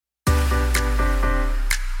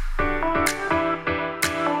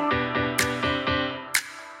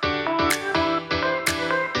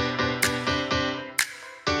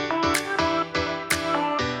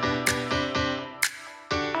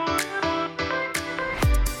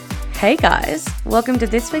Hey guys, welcome to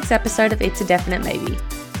this week's episode of It's a Definite Maybe,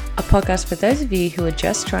 a podcast for those of you who are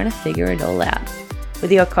just trying to figure it all out.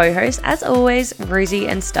 With your co-hosts, as always, Ruzi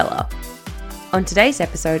and Stella. On today's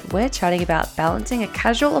episode, we're chatting about balancing a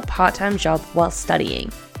casual or part-time job while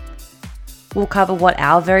studying. We'll cover what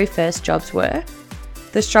our very first jobs were,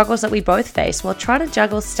 the struggles that we both face while trying to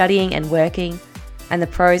juggle studying and working, and the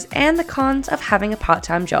pros and the cons of having a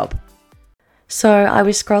part-time job. So I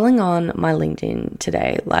was scrolling on my LinkedIn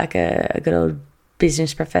today, like a good old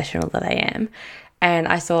business professional that I am, and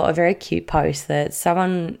I saw a very cute post that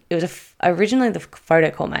someone, originally the photo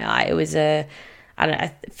caught my eye. It was a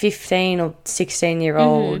 15 or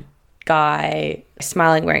 16-year-old guy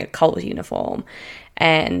smiling wearing a Coles uniform,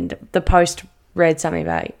 and the post read something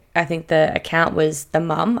about, I think the account was the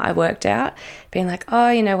mum I worked out, being like,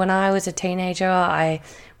 oh, when I was a teenager, I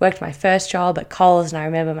worked my first job at Coles, and I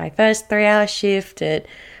remember my first 3-hour shift at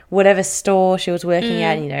whatever store she was working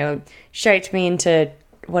at, shaped me into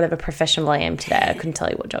whatever professional I am today. I couldn't tell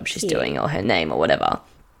you what job she's doing or her name or whatever.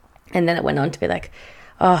 And then it went on to be like,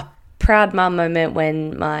 oh, proud mum moment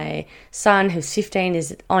when my son, who's 15,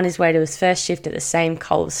 is on his way to his first shift at the same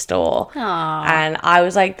Coles store. Aww. And I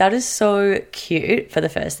was like, that is so cute for the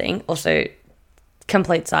first thing. Also,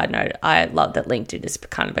 complete side note, I love that LinkedIn has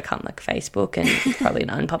kind of become like Facebook, and it's probably an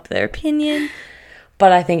unpopular opinion,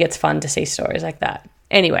 but I think it's fun to see stories like that.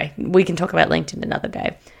 Anyway, we can talk about LinkedIn another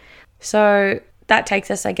day. So that takes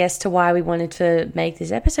us, I guess, to why we wanted to make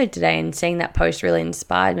this episode today, and seeing that post really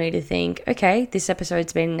inspired me to think, okay, this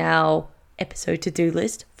episode's been our episode to-do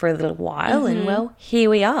list for a little while, and well, here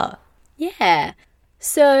we are. Yeah.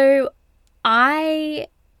 So I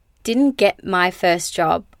didn't get my first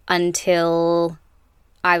job until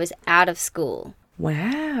I was out of school.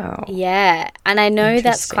 Wow. Yeah. And I know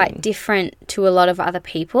that's quite different to a lot of other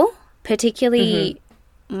people, particularly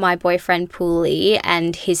my boyfriend Pooley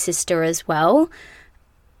and his sister as well.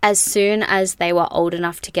 As soon as they were old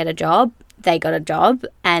enough to get a job, they got a job,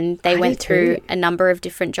 and they went through a number of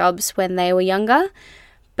different jobs when they were younger.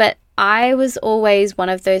 But I was always one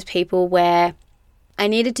of those people where I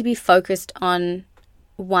needed to be focused on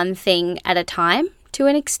one thing at a time to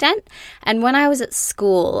an extent. And when I was at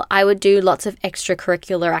school, I would do lots of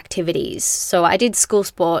extracurricular activities. So I did school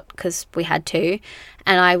sport because we had to,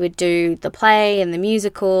 and I would do the play and the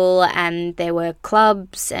musical, and there were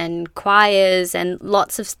clubs and choirs and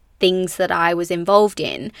lots of things that I was involved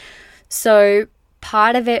in. So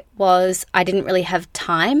part of it was I didn't really have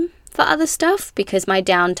time for other stuff because my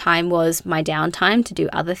downtime was my downtime to do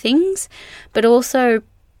other things, but also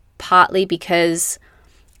partly because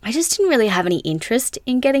I just didn't really have any interest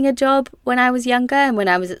in getting a job when I was younger and when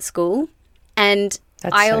I was at school. And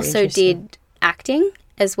I also did acting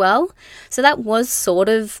as well. So that was sort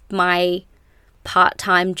of my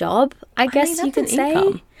part-time job, I guess you could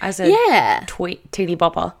say. As a teeny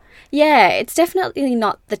bopper. Yeah, it's definitely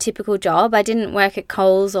not the typical job. I didn't work at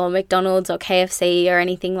Coles or McDonald's or KFC or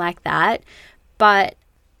anything like that. But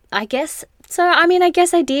I guess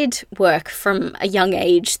I did work from a young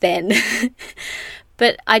age then.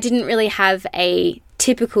 But I didn't really have a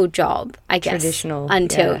typical job, I guess.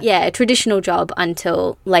 A traditional job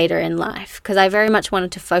until later in life, because I very much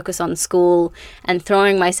wanted to focus on school and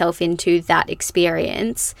throwing myself into that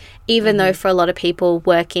experience, even though for a lot of people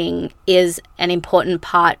working is an important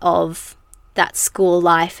part of that school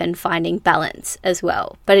life and finding balance as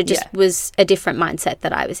well. But it just was a different mindset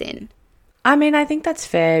that I was in. I mean, I think that's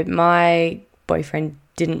fair. My boyfriend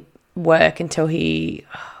didn't work until he,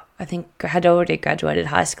 I think, had already graduated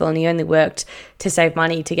high school, and he only worked to save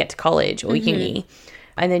money to get to college or uni,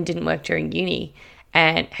 and then didn't work during uni.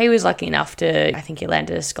 And he was lucky enough to, I think he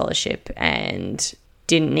landed a scholarship and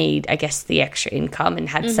didn't need, I guess, the extra income, and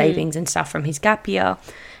had savings and stuff from his gap year.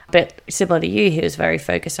 But similar to you, he was very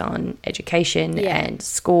focused on education and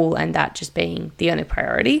school, and that just being the only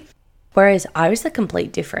priority. Whereas I was the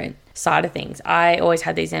complete different side of things. I always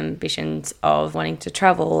had these ambitions of wanting to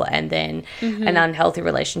travel, and then an unhealthy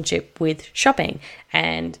relationship with shopping,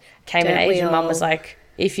 and came an age and mum was like,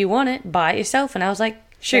 if you want it, buy it yourself. And I was like,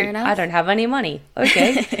 shoot, I don't have any money.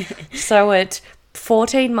 Okay. So at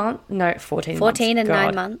 14 and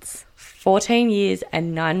 9 months. 14 years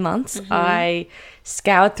and 9 months, I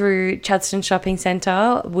scoured through Chadstone Shopping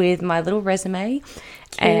Centre with my little resume,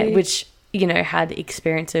 which, had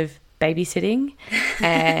experience of babysitting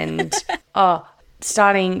and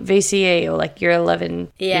starting VCE or like year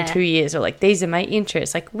 11 in 2 years, or like, these are my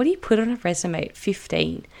interests. Like, what do you put on a resume at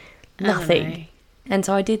 15? Nothing. And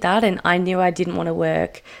so I did that, and I knew I didn't want to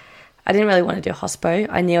work. I didn't really want to do hospo.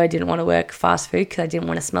 I knew I didn't want to work fast food because I didn't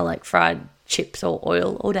want to smell like fried chips or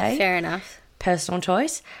oil all day. Fair enough. Personal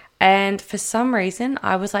choice. And for some reason,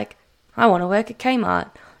 I was like, I want to work at Kmart.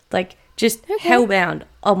 Like, just hellbound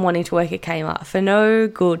on wanting to work at Kmart for no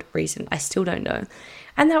good reason. I still don't know.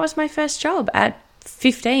 And that was my first job at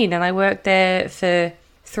 15, and I worked there for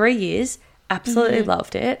 3 years. Absolutely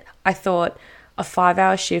loved it. I thought a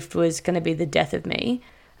 5-hour shift was going to be the death of me.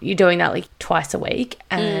 You're doing that like twice a week,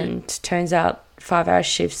 and turns out 5-hour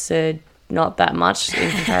shifts are not that much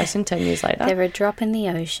in comparison 10 years later. They're a drop in the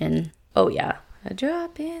ocean. Oh, yeah. A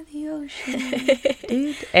drop in the ocean,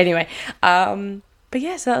 dude. Anyway, but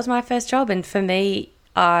yeah, so that was my first job. And for me,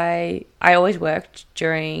 I always worked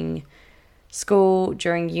during school,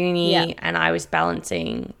 during uni, and I was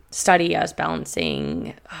balancing study. I was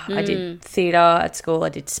balancing, I did theatre at school. I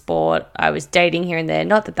did sport. I was dating here and there.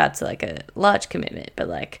 Not that that's like a large commitment, but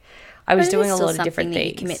like I was doing a lot of different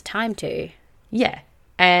things. You commit time to. Yeah.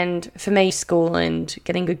 And for me, school and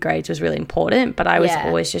getting good grades was really important, but I was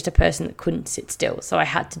always just a person that couldn't sit still. So I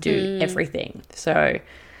had to do everything. So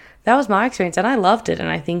that was my experience, and I loved it. And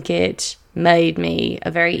I think it made me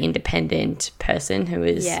a very independent person who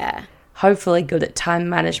is hopefully good at time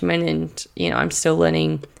management. And, you know, I'm still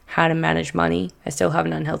learning how to manage money. I still have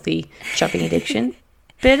an unhealthy shopping addiction,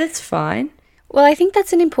 but it's fine. Well, I think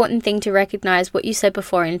that's an important thing to recognise what you said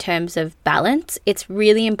before in terms of balance. It's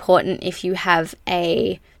really important if you have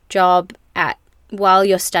a job while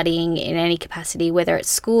you're studying in any capacity, whether it's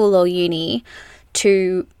school or uni,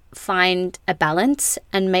 to find a balance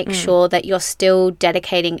and make sure that you're still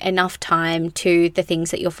dedicating enough time to the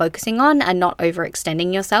things that you're focusing on and not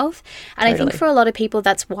overextending yourself. And I think for a lot of people,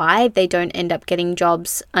 that's why they don't end up getting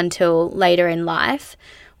jobs until later in life.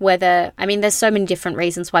 There's so many different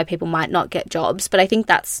reasons why people might not get jobs, but I think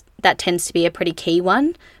that tends to be a pretty key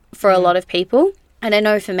one for a lot of people. And I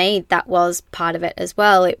know for me, that was part of it as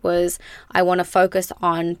well. It was, I want to focus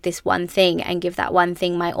on this one thing and give that one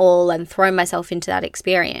thing my all and throw myself into that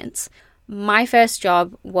experience. My first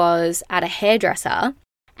job was at a hairdresser,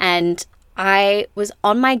 and I was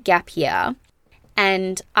on my gap year,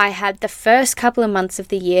 and I had the first couple of months of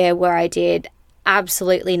the year where I did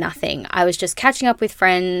absolutely nothing. I was just catching up with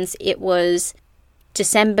friends. It was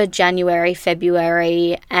December, January,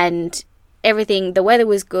 February, and everything, the weather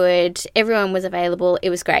was good, everyone was available, it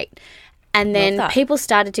was great. And then people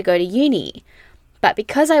started to go to uni. But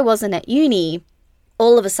because I wasn't at uni,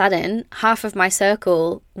 all of a sudden, half of my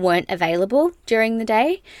circle weren't available during the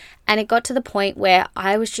day. And it got to the point where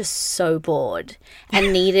I was just so bored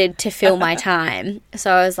and needed to fill my time.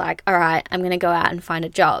 So I was like, all right, I'm going to go out and find a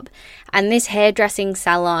job. And this hairdressing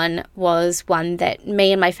salon was one that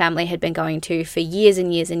me and my family had been going to for years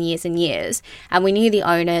and years and years and years. And we knew the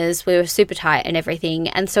owners, we were super tight and everything.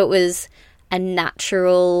 And so it was a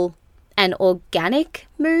natural and organic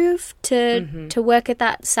move to work at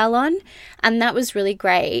that salon. And that was really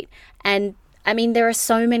great. And I mean, there are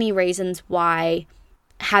so many reasons why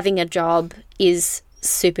having a job is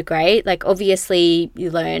super great. Like, obviously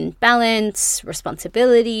you learn balance,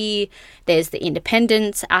 responsibility, there's the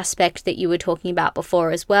independence aspect that you were talking about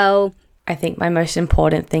before as well. I think my most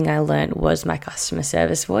important thing I learned was my customer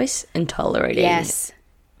service voice and tolerating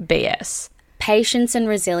BS. Patience and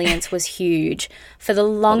resilience was huge. For the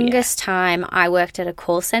longest time, I worked at a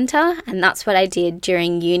call centre, and that's what I did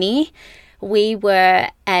during uni. We were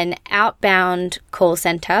an outbound call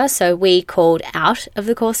centre, so we called out of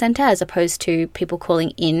the call centre as opposed to people calling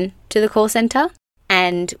in to the call centre.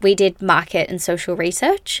 And we did market and social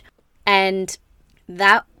research. And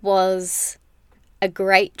that was a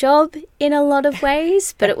great job in a lot of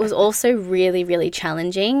ways, but it was also really, really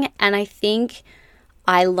challenging. And I think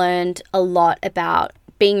I learned a lot about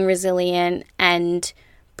being resilient and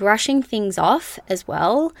brushing things off as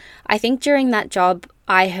well. I think during that job,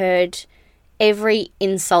 I heard every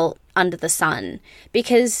insult under the sun,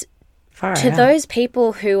 because those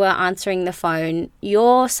people who are answering the phone,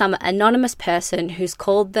 you're some anonymous person who's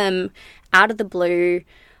called them out of the blue,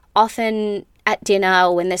 often at dinner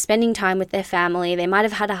or when they're spending time with their family. They might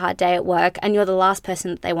have had a hard day at work, and you're the last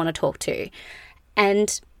person that they want to talk to.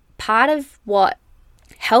 And part of what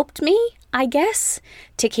helped me, I guess,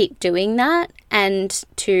 to keep doing that and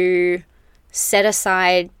to set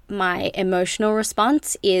aside my emotional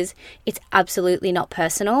response is it's absolutely not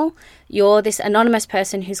personal. You're this anonymous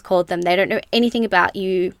person who's called them. They don't know anything about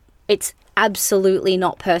you. It's absolutely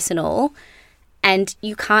not personal. And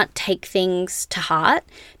you can't take things to heart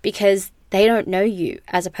because they don't know you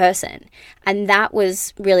as a person. And that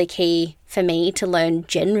was really key for me to learn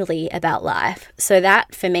generally about life. So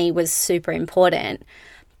that for me was super important.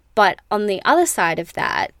 But on the other side of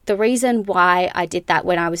that, the reason why I did that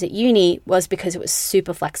when I was at uni was because it was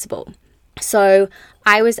super flexible. So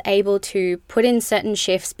I was able to put in certain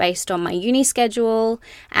shifts based on my uni schedule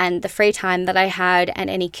and the free time that I had and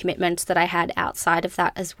any commitments that I had outside of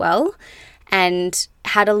that as well, and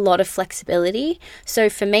had a lot of flexibility. So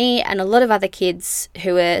for me and a lot of other kids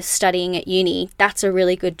who are studying at uni, that's a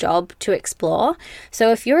really good job to explore.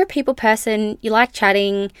 So if you're a people person, you like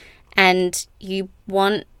chatting and you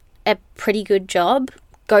want a pretty good job,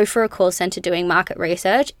 go for a call centre doing market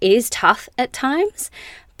research. It is tough at times,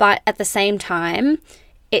 but at the same time,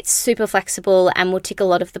 it's super flexible and will tick a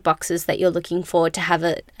lot of the boxes that you're looking for to have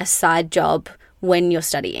a side job when you're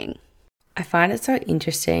studying. I find it so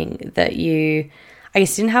interesting that you, I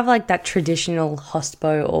guess, didn't have like that traditional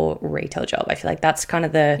hospo or retail job. I feel like that's kind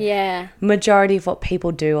of the majority of what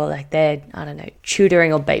people do, or like they're, I don't know,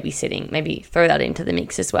 tutoring or babysitting. Maybe throw that into the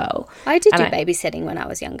mix as well. I did do babysitting when I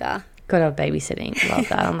was younger. Good old babysitting. Love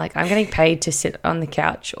that. I'm like, I'm getting paid to sit on the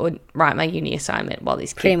couch or write my uni assignment while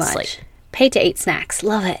these kids sleep. Paid to eat snacks.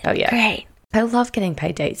 Love it. Oh, yeah. Great. I love getting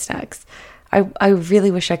paid to eat snacks. I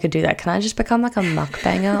really wish I could do that. Can I just become like a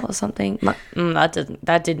mukbanger or something?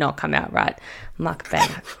 That did not come out right.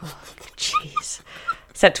 Mukbanger. Oh, jeez.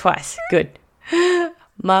 Said twice. Good.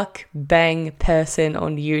 Mukbang person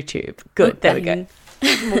on YouTube. Good. There we go.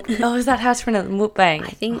 Oh, is that how it's pronounced?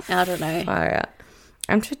 Mukbang. I don't know. All right.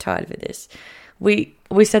 I'm too tired for this. We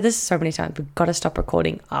said this so many times. We've got to stop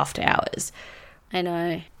recording after hours. I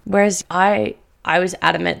know. Whereas I was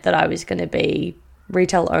adamant that I was going to be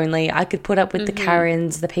retail only. I could put up with the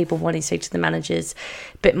Karens, the people wanting to speak to the managers,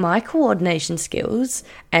 but my coordination skills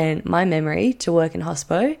and my memory to work in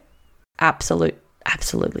hospo,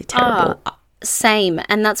 absolutely terrible. Same,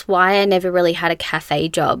 and that's why I never really had a cafe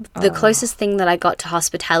job. The closest thing that I got to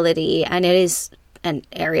hospitality, and it is an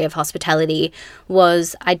area of hospitality,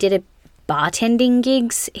 was I did a bartending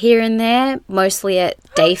gigs here and there, mostly at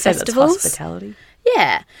day festivals. That's hospitality.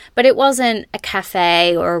 Yeah, but it wasn't a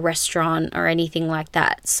cafe or a restaurant or anything like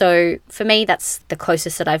that. So for me, that's the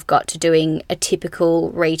closest that I've got to doing a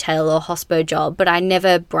typical retail or hospo job, but I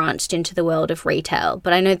never branched into the world of retail.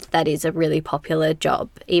 But I know that is a really popular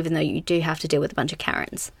job, even though you do have to deal with a bunch of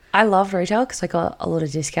Karens. I love retail because I got a lot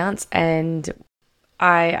of discounts, and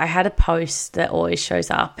I had a post that always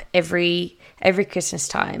shows up every Christmas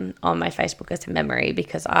time on my Facebook as a memory,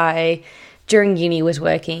 because during uni was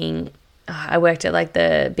working. I worked at like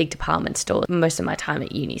the big department store most of my time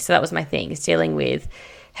at uni. So that was my thing, is dealing with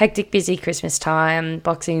hectic, busy Christmas time,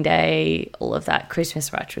 Boxing Day, all of that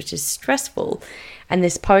Christmas rush, which is stressful. And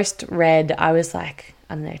this post read, I was like,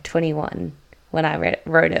 I don't know, 21 when I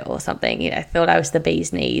wrote it or something. I thought I was the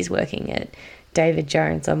bee's knees working at David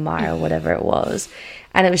Jones or Myer or whatever it was.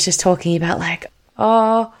 And it was just talking about like,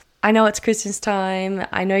 oh, I know it's Christmas time.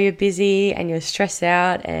 I know you're busy and you're stressed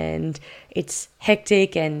out and it's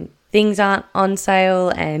hectic and things aren't on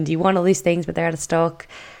sale and you want all these things but they're out of stock.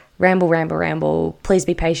 Ramble. Please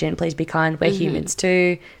be patient. Please be kind. We're humans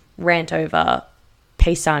too. Rant over.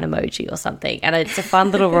 Peace sign emoji or something. And it's a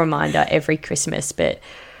fun little reminder every Christmas. But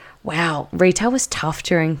wow, retail was tough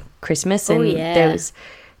during Christmas. And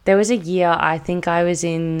there was a year, I think I was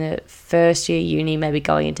in first year uni, maybe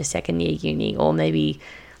going into second year uni, or maybe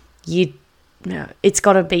it's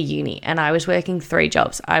got to be uni. And I was working 3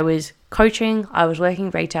 jobs. I was coaching, I was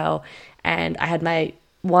working retail, and I had my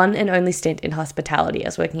one and only stint in hospitality. I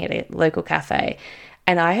was working at a local cafe,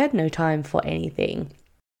 and I had no time for anything.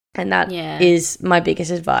 And that is my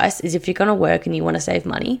biggest advice, is if you're going to work and you want to save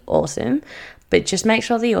money, awesome. But just make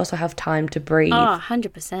sure that you also have time to breathe. Oh,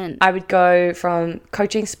 100%. I would go from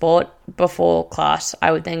coaching sport before class.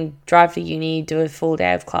 I would then drive to uni, do a full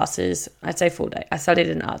day of classes. I'd say full day. I studied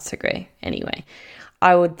an arts degree anyway.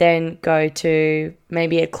 I would then go to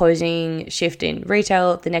maybe a closing shift in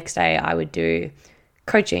retail. The next day I would do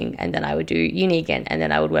coaching, and then I would do uni again, and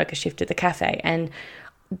then I would work a shift at the cafe. And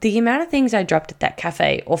the amount of things I dropped at that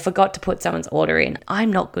cafe or forgot to put someone's order in,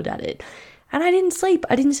 I'm not good at it. And I didn't sleep.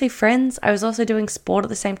 I didn't see friends. I was also doing sport at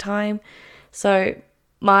the same time. So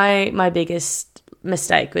my biggest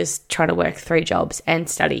mistake was trying to work 3 jobs and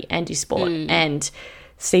study and do sport and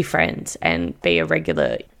see friends and be a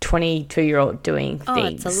regular 22-year-old doing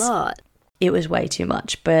things. Oh, it's a lot. It was way too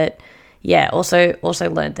much. But yeah, also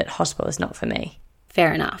learned that hospital is not for me.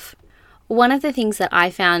 Fair enough. One of the things that I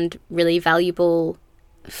found really valuable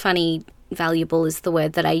is the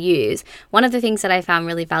word that I use. One of the things that I found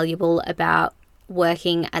really valuable about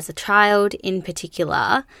working as a child in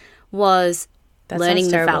particular was learning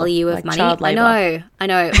the value of money. I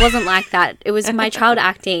know. It wasn't like that. It was my child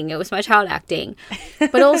acting.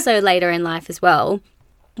 But also later in life as well,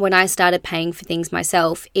 when I started paying for things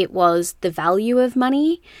myself, it was the value of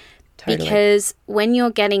money. Totally. Because when you're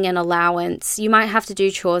getting an allowance, you might have to do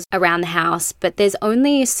chores around the house, but there's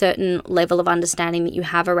only a certain level of understanding that you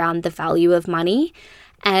have around the value of money.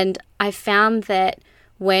 And I found that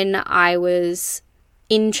when I was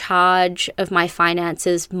in charge of my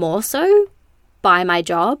finances more so by my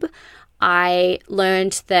job, I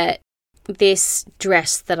learned that this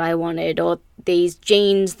dress that I wanted or these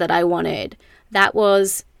jeans that I wanted, that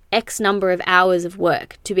was X number of hours of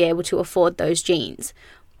work to be able to afford those jeans.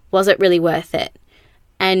 Was it really worth it?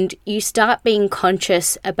 And you start being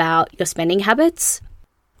conscious about your spending habits,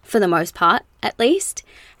 for the most part, at least.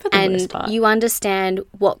 And you understand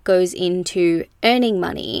what goes into earning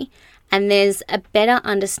money. And there's a better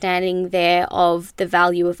understanding there of the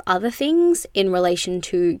value of other things in relation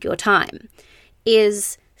to your time.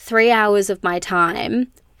 Is 3 hours of my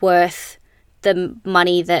time worth the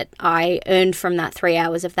money that I earned from that 3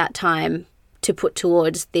 hours of that time to put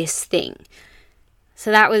towards this thing? So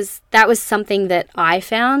that was something that I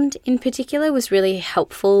found in particular was really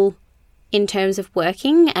helpful in terms of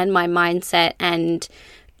working and my mindset and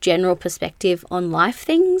general perspective on life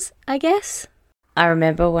things, I guess. I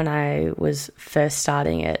remember when I was first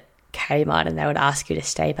starting at Kmart and they would ask you to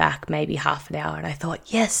stay back maybe half an hour, and I thought,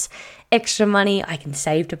 yes, extra money I can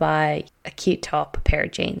save to buy a cute top, a pair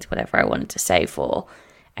of jeans, whatever I wanted to save for.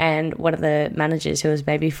 And one of the managers, who was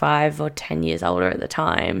maybe 5 or 10 years older at the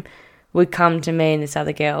time, would come to me and this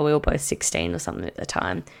other girl, we were both 16 or something at the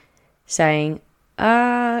time, saying,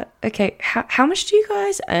 okay, how much do you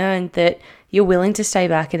guys earn that you're willing to stay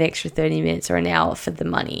back an extra 30 minutes or an hour for the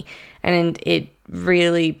money? And it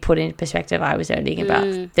really put into perspective, I was earning about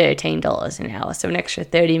 $13 an hour. So an extra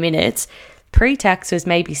 30 minutes, pre-tax was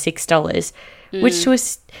maybe $6, which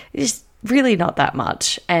was just really not that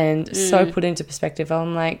much. And so put into perspective,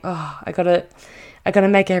 I'm like, oh, I gotta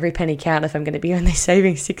make every penny count if I'm going to be only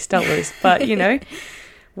saving $6. But, you know,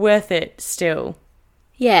 worth it still.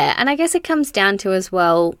 Yeah, and I guess it comes down to as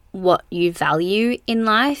well what you value in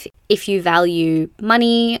life. If you value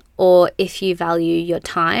money or if you value your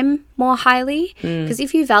time more highly. Because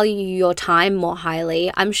if you value your time more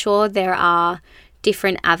highly, I'm sure there are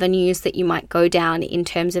different avenues that you might go down in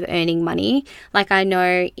terms of earning money. Like I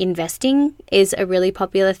know investing is a really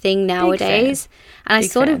popular thing nowadays. And I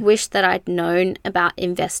sort of wish that I'd known about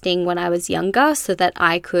investing when I was younger so that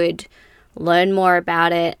I could learn more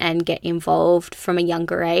about it and get involved from a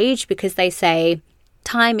younger age, because they say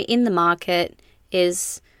time in the market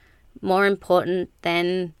is more important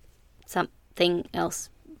than something else.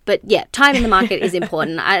 But yeah, time in the market is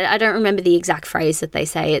important. I don't remember the exact phrase that they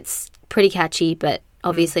say. It's pretty catchy, but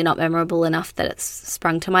obviously not memorable enough that it's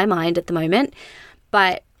sprung to my mind at the moment.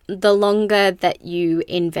 But the longer that you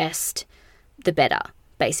invest, the better,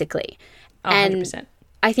 basically. 100%. And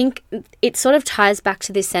I think it sort of ties back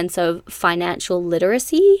to this sense of financial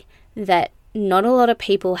literacy that not a lot of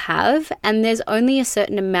people have, and there's only a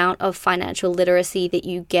certain amount of financial literacy that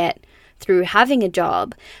you get through having a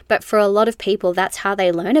job. But for a lot of people, that's how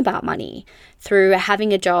they learn about money, through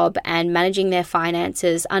having a job and managing their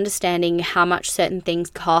finances, understanding how much certain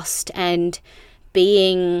things cost and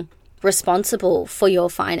being responsible for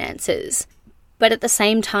your finances. But at the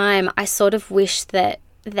same time, I sort of wish that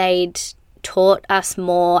they'd taught us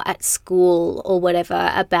more at school or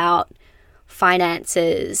whatever about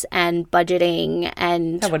finances and budgeting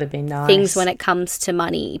and that would have been nice. Things when it comes to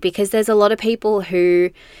money, because there's a lot of people who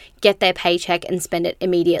get their paycheck and spend it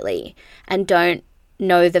immediately and don't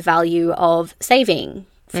know the value of saving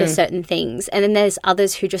for certain things. And then there's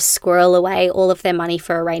others who just squirrel away all of their money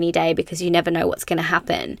for a rainy day because you never know what's going to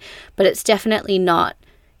happen. But it's definitely not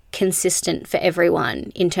consistent for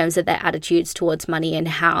everyone in terms of their attitudes towards money and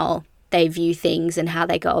how they view things and how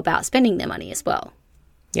they go about spending their money as well.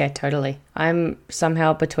 Yeah, totally. I'm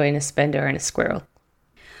somehow between a spender and a squirrel.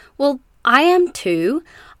 Well, I am too.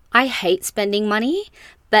 I hate spending money,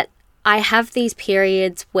 but I have these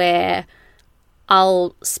periods where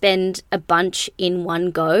I'll spend a bunch in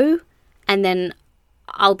one go, and then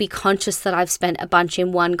I'll be conscious that I've spent a bunch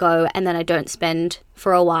in one go and then I don't spend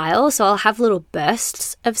for a while. So I'll have little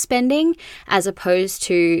bursts of spending as opposed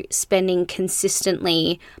to spending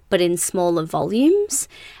consistently but in smaller volumes.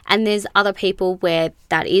 And there's other people where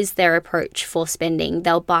that is their approach for spending.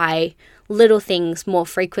 They'll buy little things more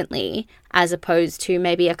frequently as opposed to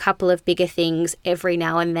maybe a couple of bigger things every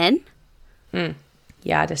now and then.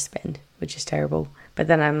 Yeah, I just spend, which is terrible. But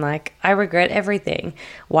then I'm like, I regret everything.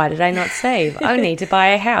 Why did I not save? I need to buy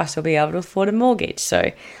a house or be able to afford a mortgage.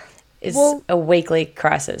 So it's a weekly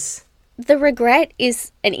crisis. The regret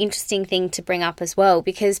is an interesting thing to bring up as well,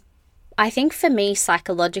 because I think for me,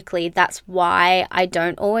 psychologically, that's why I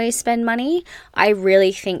don't always spend money. I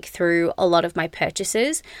really think through a lot of my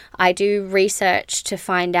purchases. I do research to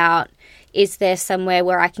find out, is there somewhere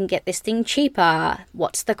where I can get this thing cheaper?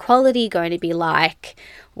 What's the quality going to be like?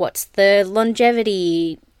 What's the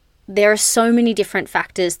longevity? There are so many different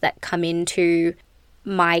factors that come into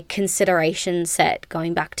my consideration set,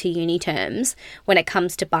 going back to uni terms, when it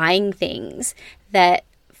comes to buying things, that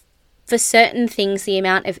for certain things, the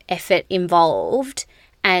amount of effort involved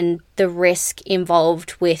and the risk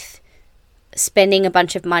involved with spending a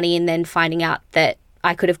bunch of money and then finding out that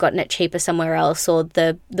I could have gotten it cheaper somewhere else, or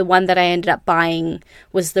the one that I ended up buying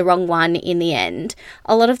was the wrong one in the end.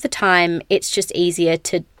 A lot of the time, it's just easier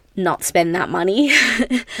to not spend that money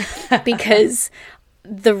because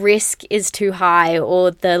the risk is too high,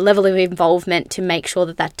 or the level of involvement to make sure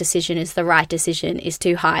that that decision is the right decision is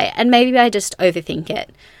too high. And maybe I just overthink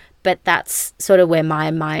it. But that's sort of where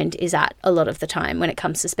my mind is at a lot of the time when it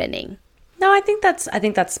comes to spending. No, I think that's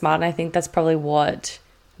smart, and I think that's probably what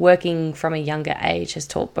working from a younger age has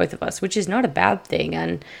taught both of us, which is not a bad thing.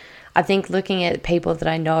 And I think looking at people that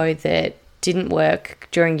I know that didn't work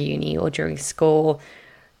during uni or during school,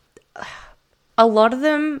 a lot of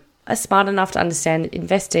them are smart enough to understand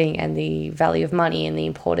investing and the value of money and the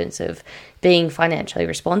importance of being financially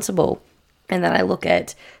responsible. And then I look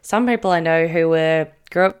at some people I know who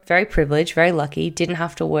grew up very privileged, very lucky, didn't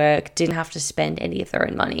have to work, didn't have to spend any of their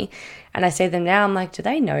own money. And I see them now, I'm like, do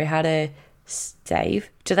they know how to save?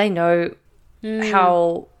 Do they know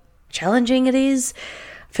how challenging it is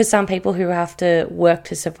for some people who have to work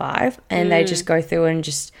to survive, and they just go through and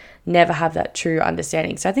just never have that true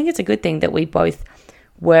understanding? So I think it's a good thing that we both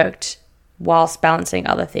worked whilst balancing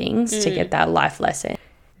other things to get that life lesson.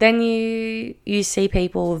 Then you see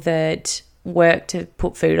people that work to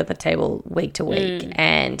put food on the table week to week,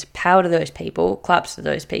 and power to those people, claps to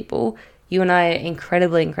those people. You and I are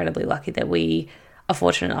incredibly, incredibly lucky that we are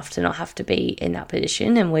fortunate enough to not have to be in that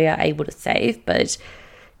position, and we are able to save. But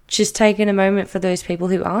just taking a moment for those people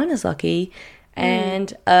who aren't as lucky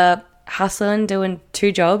and hustling, doing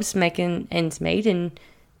 2 jobs, making ends meet and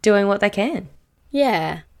doing what they can.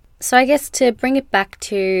 Yeah. So I guess to bring it back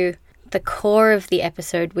to the core of the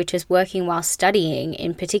episode, which is working while studying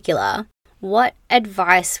in particular, what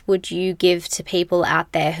advice would you give to people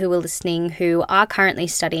out there who are listening who are currently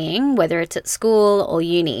studying, whether it's at school or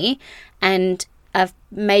uni, and are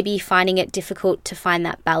maybe finding it difficult to find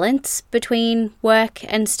that balance between work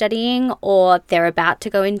and studying, or they're about to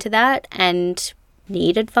go into that and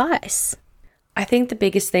need advice? I think the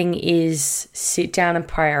biggest thing is sit down and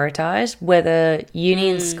prioritize whether uni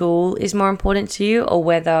and school is more important to you, or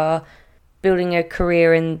whether building a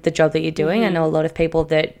career in the job that you're doing. I know a lot of people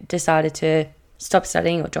that decided to stop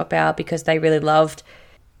studying or drop out because they really loved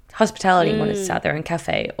hospitality and wanted to start their own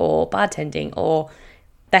cafe, or bartending, or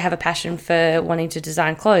they have a passion for wanting to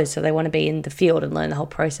design clothes, so they want to be in the field and learn the whole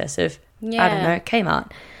process of, I don't know,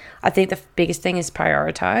 Kmart. I think the biggest thing is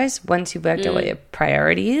prioritize. Once you've worked out what your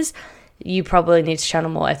priority is, you probably need to channel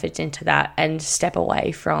more effort into that and step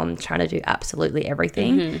away from trying to do absolutely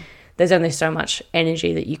everything. There's only so much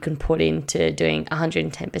energy that you can put into doing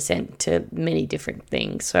 110% to many different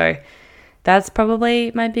things. So that's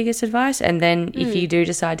probably my biggest advice. And then if you do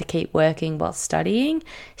decide to keep working while studying,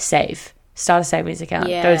 save. Start a savings account.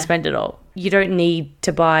 Yeah. Don't spend it all. You don't need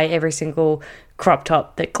to buy every single crop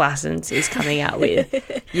top that Glassons is coming out with.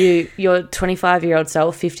 Your 25-year-old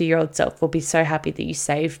self, 50-year-old self will be so happy that you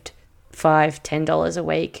saved $5, $10 a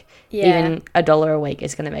week. Even $1 a week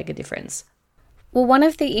is going to make a difference. Well, one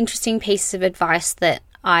of the interesting pieces of advice that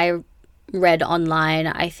I read online,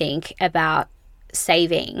 I think, about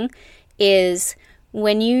saving is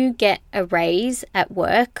when you get a raise at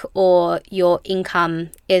work or your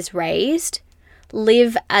income is raised,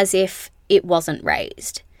 live as if it wasn't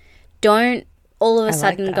raised. Don't all of a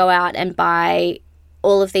sudden go out and buy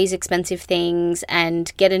all of these expensive things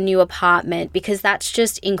and get a new apartment, because that's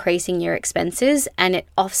just increasing your expenses and it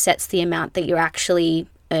offsets the amount that you're actually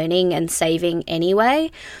earning and saving anyway.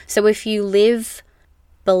 So if you live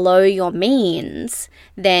below your means,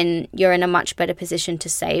 then you're in a much better position to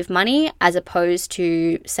save money, as opposed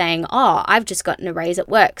to saying, oh, I've just gotten a raise at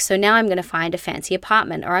work, so now I'm going to find a fancy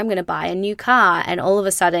apartment, or I'm going to buy a new car, and all of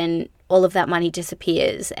a sudden all of that money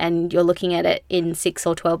disappears and you're looking at it in 6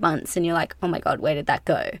 or 12 months and you're like, oh my God, where did that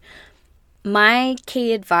go? My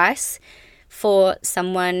key advice for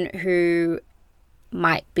someone who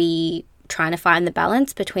might be trying to find the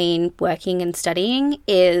balance between working and studying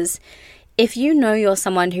is, if you know you're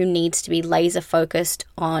someone who needs to be laser focused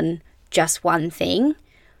on just one thing,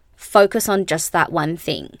 focus on just that one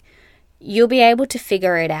thing. You'll be able to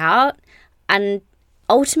figure it out, and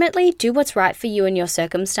ultimately do what's right for you and your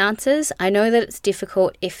circumstances. I know that it's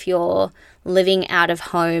difficult if you're living out of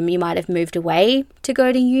home. You might have moved away to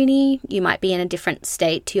go to uni. You might be in a different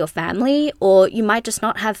state to your family, or you might just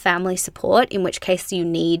not have family support, in which case you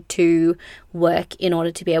need to work in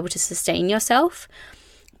order to be able to sustain yourself.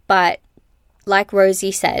 But like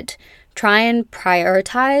Rosie said, try and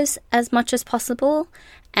prioritize as much as possible.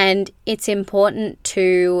 And it's important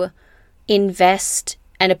to invest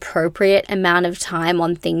an appropriate amount of time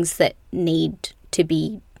on things that need to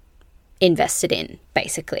be invested in,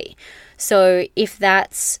 basically. So if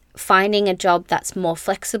that's finding a job that's more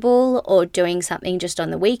flexible, or doing something just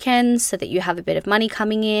on the weekends so that you have a bit of money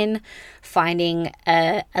coming in, finding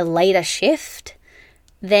a later shift,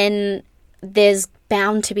 then there's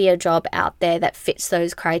bound to be a job out there that fits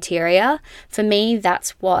those criteria. For me,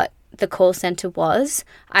 that's what the call center was.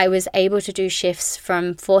 I was able to do shifts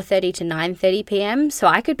from 4:30 to 9:30 p.m. So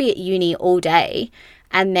I could be at uni all day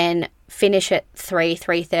and then finish at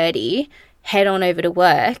 3:30, head on over to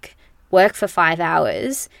work for 5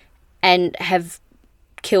 hours, and have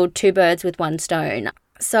killed two birds with one stone.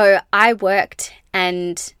 So I worked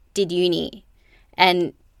and did uni,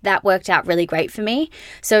 and that worked out really great for me.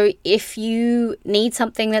 So if you need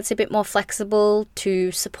something that's a bit more flexible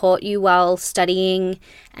to support you while studying,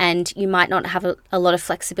 and you might not have a lot of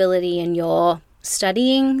flexibility in your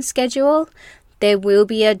studying schedule, there will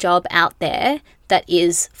be a job out there that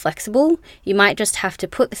is flexible. You might just have to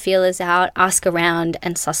put the feelers out, ask around,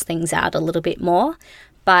 and suss things out a little bit more.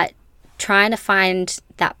 But trying to find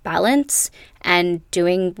that balance and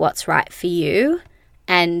doing what's right for you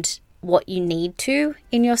and what you need to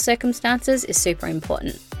in your circumstances is super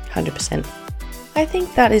important. 100%. I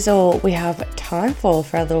think that is all we have time for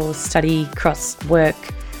our little study cross work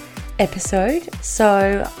episode.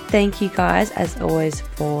 So thank you guys as always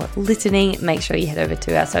for listening. Make sure you head over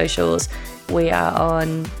to our socials. We are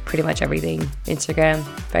on pretty much everything: Instagram,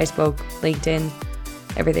 Facebook, LinkedIn,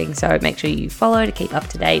 everything. So make sure you follow to keep up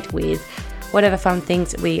to date with whatever fun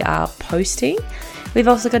things we are posting. We've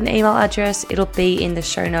also got an email address. It'll be in the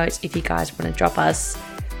show notes if you guys want to drop us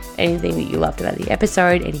anything that you loved about the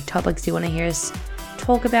episode, any topics you want to hear us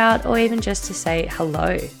talk about, or even just to say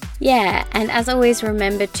hello. Yeah, and as always,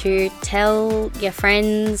 remember to tell your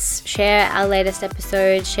friends, share our latest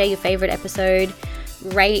episode, share your favorite episode,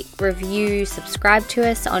 rate, review, subscribe to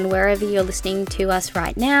us on wherever you're listening to us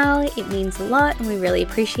right now. It means a lot and we really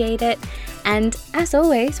appreciate it. And as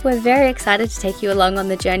always, we're very excited to take you along on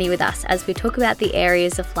the journey with us as we talk about the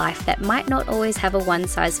areas of life that might not always have a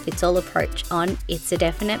one-size-fits-all approach on It's a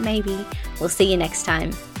Definite Maybe. We'll see you next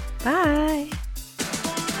time. Bye.